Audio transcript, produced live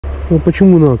Ну,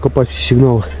 почему надо копать все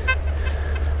сигналы?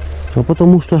 А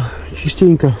потому что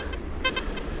частенько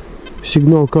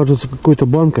сигнал кажется какой-то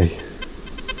банкой,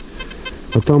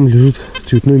 а там лежит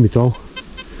цветной металл.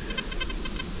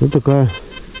 Вот такая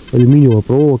алюминиевая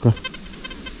проволока,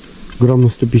 грамм на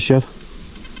 150.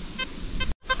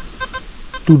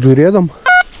 Тут же рядом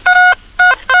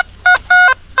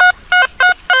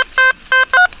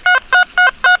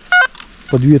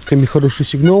под ветками хороший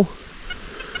сигнал,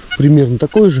 примерно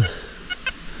такой же.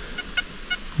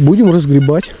 Будем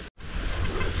разгребать.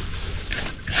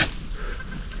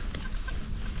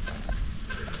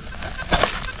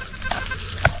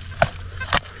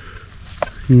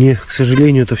 Не, к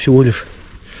сожалению, это всего лишь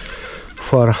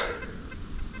фара.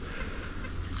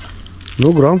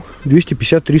 Ну, грамм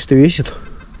 250-300 весит.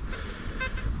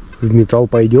 В металл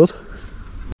пойдет.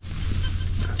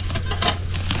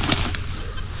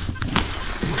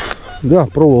 Да,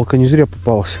 проволока не зря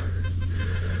попалась.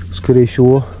 Скорее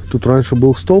всего, тут раньше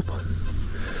был столб.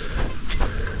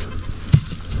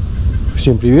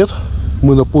 Всем привет!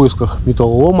 Мы на поисках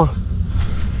металлолома.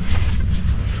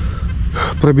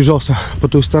 Пробежался по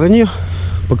той стороне,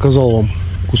 показал вам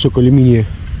кусок алюминия,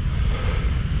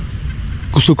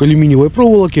 кусок алюминиевой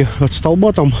проволоки от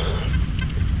столба, там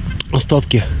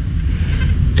остатки,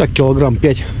 так килограмм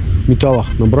 5 металла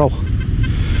набрал.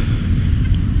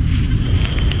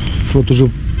 Вот уже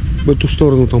в эту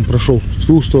сторону там прошел, в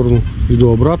ту сторону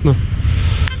иду обратно.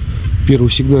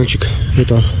 Первый сигнальчик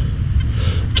это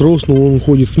трос, но он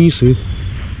уходит вниз и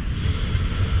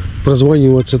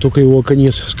прозванивается только его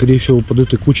конец. Скорее всего, под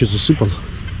этой кучей засыпан.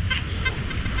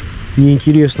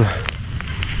 Неинтересно.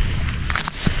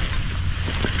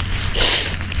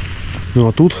 Ну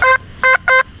а тут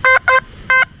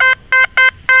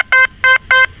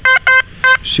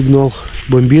сигнал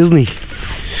бомбезный.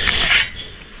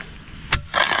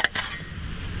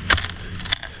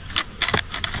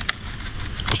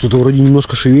 Что-то вроде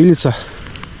немножко шевелится.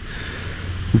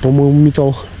 По-моему,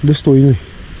 металл достойный.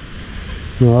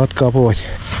 Надо откапывать.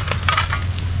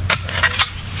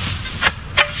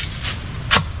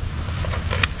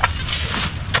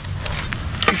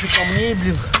 Еще камней,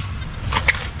 блин.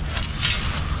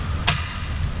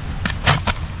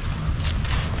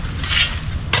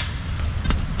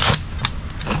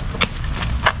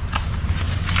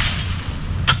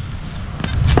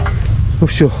 Ну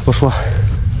все, пошла.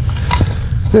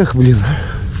 Эх, блин.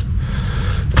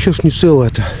 Чё ж не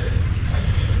целое-то?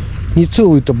 Не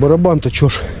целый-то барабан-то, чё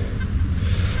ж.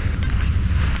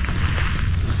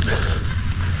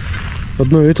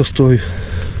 Одно это стоит.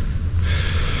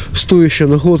 Стоящая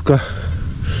находка.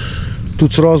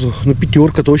 Тут сразу, ну,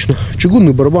 5 точно.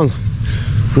 Чугунный барабан,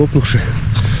 лопнувший.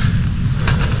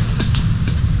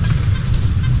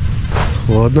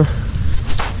 Ладно.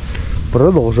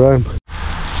 Продолжаем.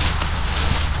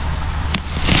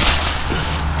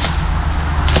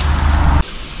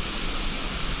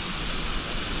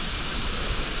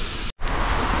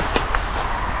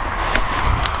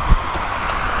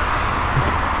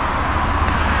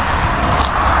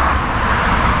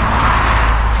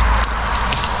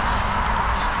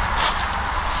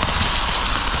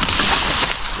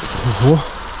 Ого.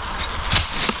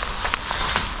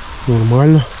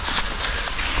 Нормально.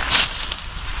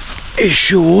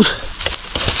 Еще вот.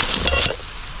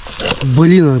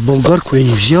 Блин, а болгарку я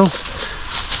не взял.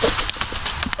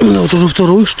 Вот уже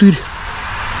второй штырь.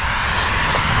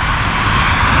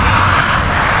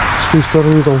 С той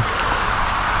стороны там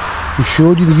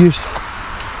еще один есть.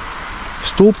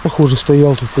 Столб, похоже,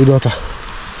 стоял тут когда-то.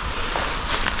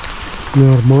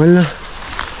 Нормально.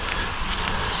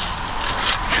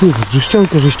 Что тут?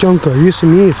 Жестянка, жестянка. Вес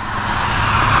имеет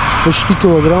почти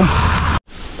килограмм.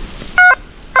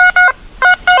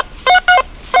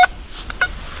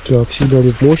 Так, всегда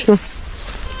тут мощно.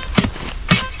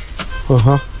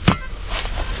 Ага.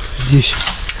 Здесь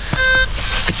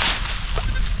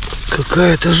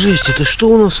какая-то жесть. Это что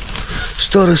у нас?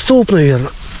 Старый столб,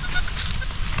 наверное.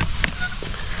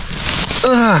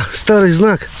 А, старый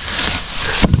знак.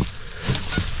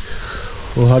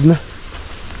 Ладно.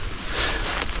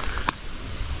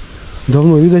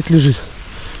 Давно, видать, лежит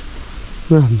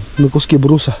на куске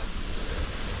бруса.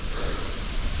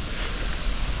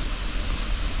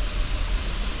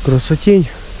 Красотень.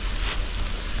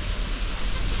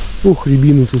 Ух,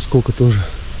 рябины тут сколько тоже.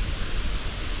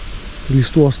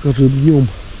 Листва с каждым днем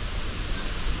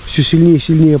все сильнее и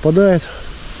сильнее опадает.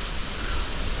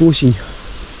 Осень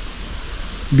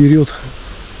берет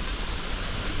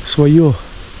свое.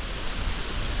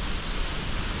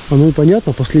 Оно и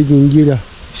понятно, последняя неделя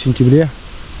сентября.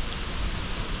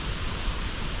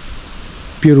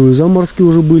 Первые заморозки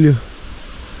уже были.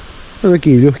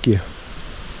 Такие легкие.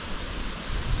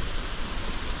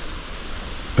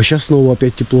 А сейчас снова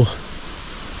опять тепло.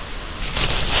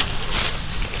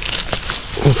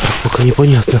 Вот так пока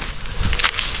непонятно.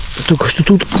 Только что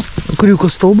тут крюк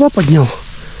от столба поднял.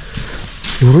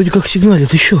 И вроде как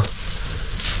сигналит еще.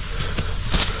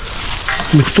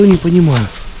 Ну что, не понимаю.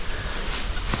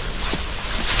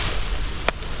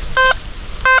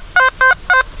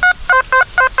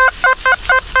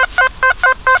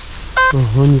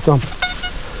 Ага, не там.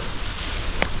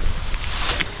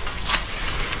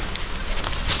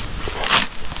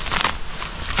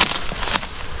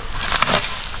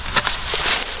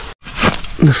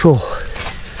 Нашел.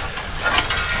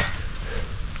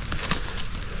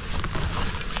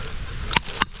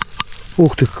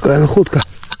 Ух ты, какая находка.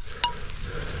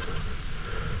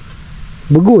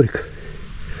 Багорик.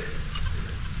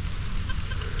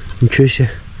 Ничего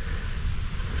себе.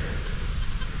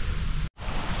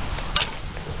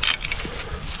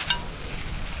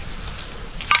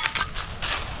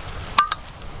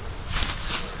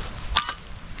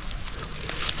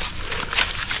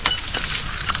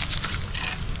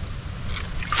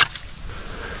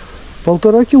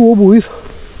 Полтора кило будет.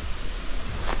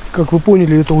 Как вы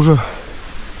поняли, это уже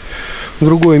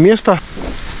другое место.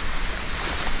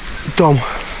 Там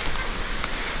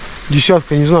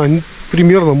десятка, не знаю,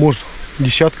 примерно, может,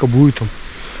 десятка будет там.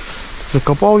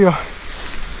 Накопал я.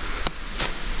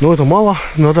 Но это мало,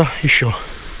 надо еще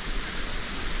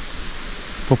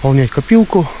пополнять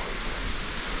копилку.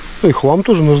 Ну и хлам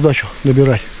тоже на сдачу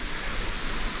добирать.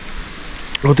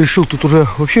 Вот решил тут уже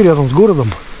вообще рядом с городом.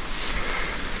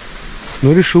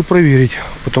 Но решил проверить,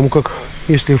 потому как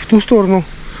если в ту сторону,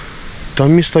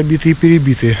 там места битые и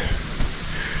перебитые.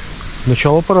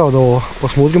 Начало порадовало.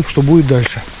 Посмотрим, что будет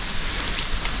дальше.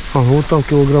 Ну вот там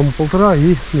килограмма полтора,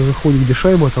 и на заходе, где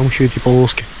шайба, там еще эти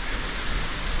полоски.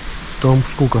 Там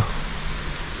сколько?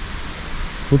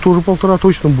 Ну тоже полтора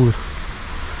точно будет.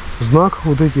 Знак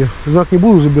вот эти. Знак не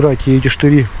буду забирать, и эти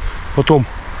штыри потом,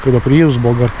 когда приеду с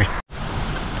болгаркой.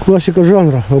 Классика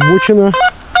жанра. Обочина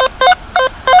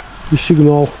и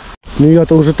сигнал. Ну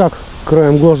я-то уже так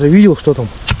краем глаза видел, что там.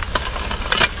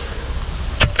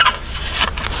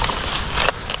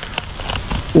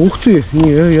 Ух ты!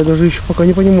 Не, я даже еще пока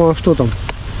не понимаю, что там.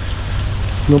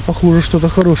 Но похоже, что-то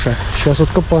хорошее. Сейчас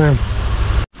откопаем.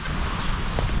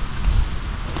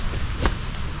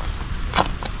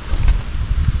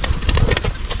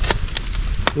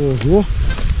 Ого!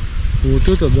 Вот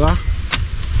это да!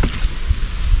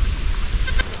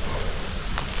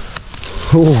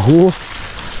 Ого!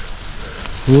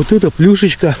 Вот это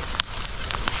плюшечка!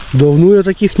 Давно я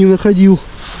таких не находил.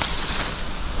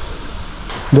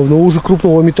 Давно уже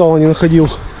крупного металла не находил.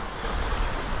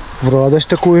 В радость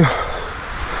такой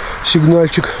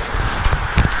сигнальчик.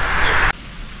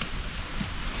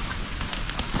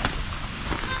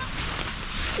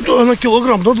 Да, на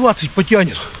килограмм до 20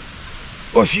 потянет.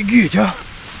 Офигеть, а!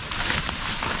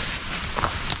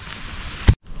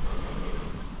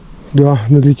 Да,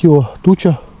 налетела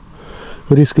туча.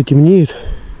 Резко темнеет.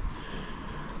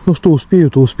 Ну что успею,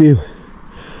 то успею.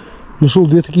 Нашел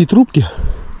две такие трубки.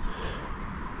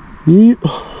 И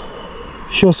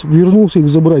сейчас вернулся их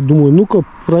забрать. Думаю, ну-ка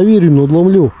проверю,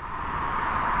 надломлю.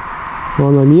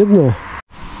 Она медная.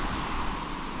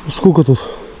 Сколько тут?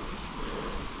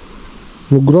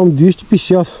 Ну, грамм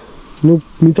 250. Ну,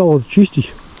 металл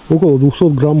чистить. Около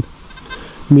 200 грамм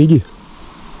меди.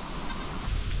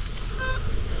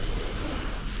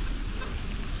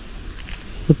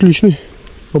 Отличный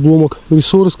обломок.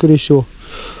 Рессоры, скорее всего.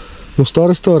 Но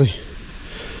старый-старый.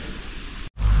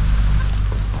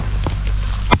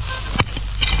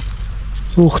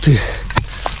 Ух ты,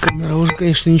 камера уже,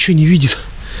 конечно, ничего не видит.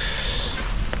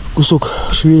 Кусок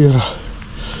швеллера.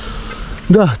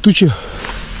 Да, тучи.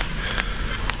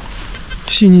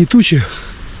 Синие тучи.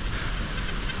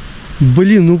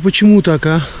 Блин, ну почему так,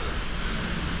 а?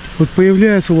 Вот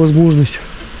появляется возможность.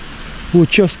 Вот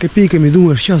час с копейками,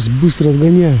 думаешь, сейчас быстро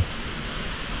сгоняю.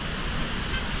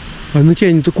 А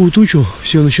натянет такую тучу,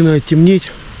 все начинает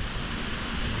темнеть.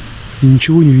 И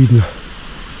ничего не видно.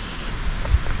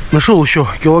 Нашел еще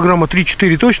килограмма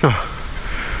 3-4 точно.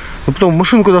 Но потом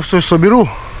машину, когда все соберу,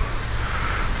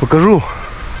 покажу.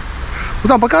 Ну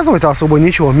там показывать особо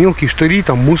нечего. Мелкие штыри,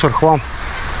 там мусор, хлам.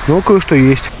 Но кое-что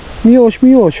есть.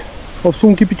 Мелочь. А в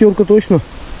сумке пятерка точно.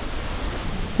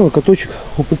 Ну, каточек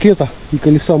у пакета и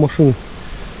колеса машины.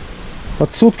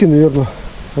 От сотки, наверное,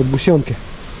 от бусянки.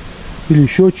 Или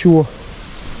еще от чего.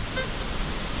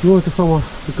 Ну это самая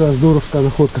такая здоровская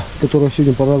находка, которая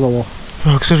сегодня порадовала.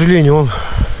 А, к сожалению, он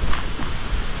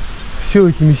все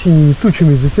этими синими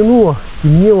тучами затянуло,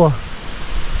 стемнело.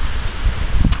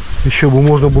 Еще бы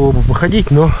можно было бы походить,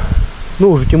 но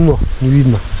уже темно, не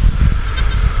видно.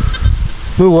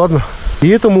 Ну и ладно. И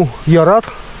этому я рад.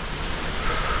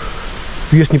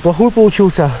 Вес неплохой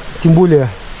получился. Тем более,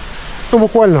 ну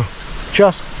буквально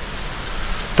час.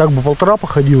 Так бы 1,5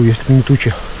 походил, если бы не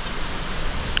тучи.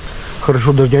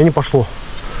 Хорошо, дождя не пошло.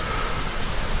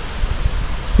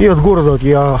 И от города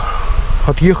я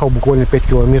отъехал буквально 5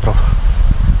 километров.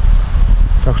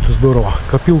 Так что здорово.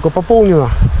 Копилка пополнена,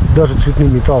 даже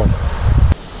цветным металлом.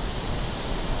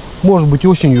 Может быть,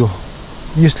 осенью,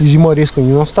 если зима резко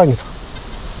не настанет,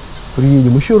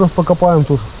 приедем еще раз покопаем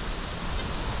тут.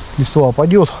 Листва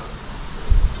опадет.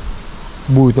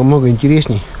 Будет намного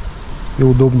интересней и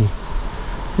удобней.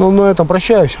 Ну, на этом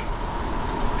прощаюсь.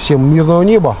 Всем мирного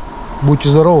неба. Будьте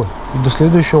здоровы. И до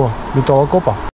следующего металлокопа.